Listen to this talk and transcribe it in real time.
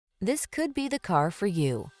This could be the car for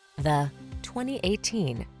you. The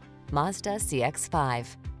 2018 Mazda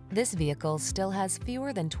CX-5. This vehicle still has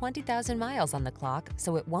fewer than 20,000 miles on the clock,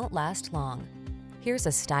 so it won't last long. Here's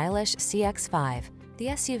a stylish CX-5, the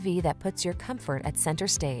SUV that puts your comfort at center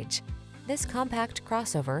stage. This compact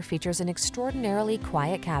crossover features an extraordinarily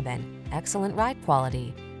quiet cabin, excellent ride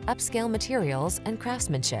quality, upscale materials and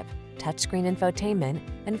craftsmanship, touchscreen infotainment,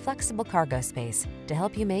 and flexible cargo space to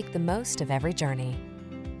help you make the most of every journey.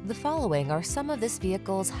 The following are some of this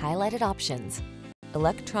vehicle's highlighted options: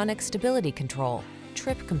 electronic stability control,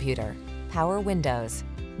 trip computer, power windows,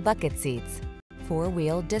 bucket seats,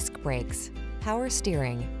 four-wheel disc brakes, power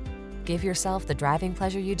steering. Give yourself the driving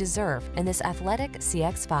pleasure you deserve in this athletic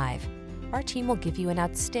CX-5. Our team will give you an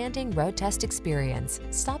outstanding road test experience.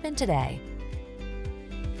 Stop in today.